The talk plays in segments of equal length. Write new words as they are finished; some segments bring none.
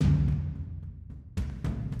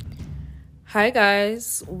Hi,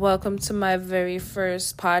 guys. Welcome to my very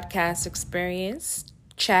first podcast experience,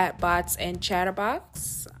 Chatbots and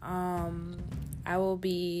Chatterbox. I will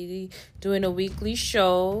be doing a weekly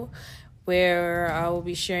show where I will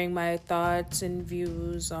be sharing my thoughts and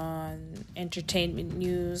views on entertainment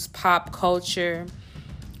news, pop culture,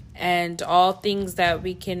 and all things that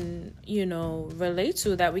we can, relate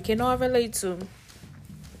to, that we can all relate to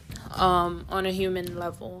on a human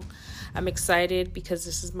level. I'm excited because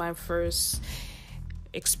this is my first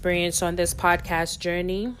experience on this podcast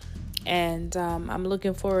journey, and I'm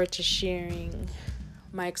looking forward to sharing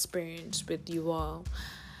my experience with you all.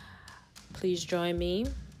 Please join me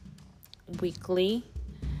weekly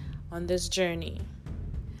on this journey.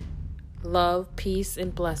 Love, peace,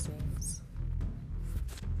 and blessings.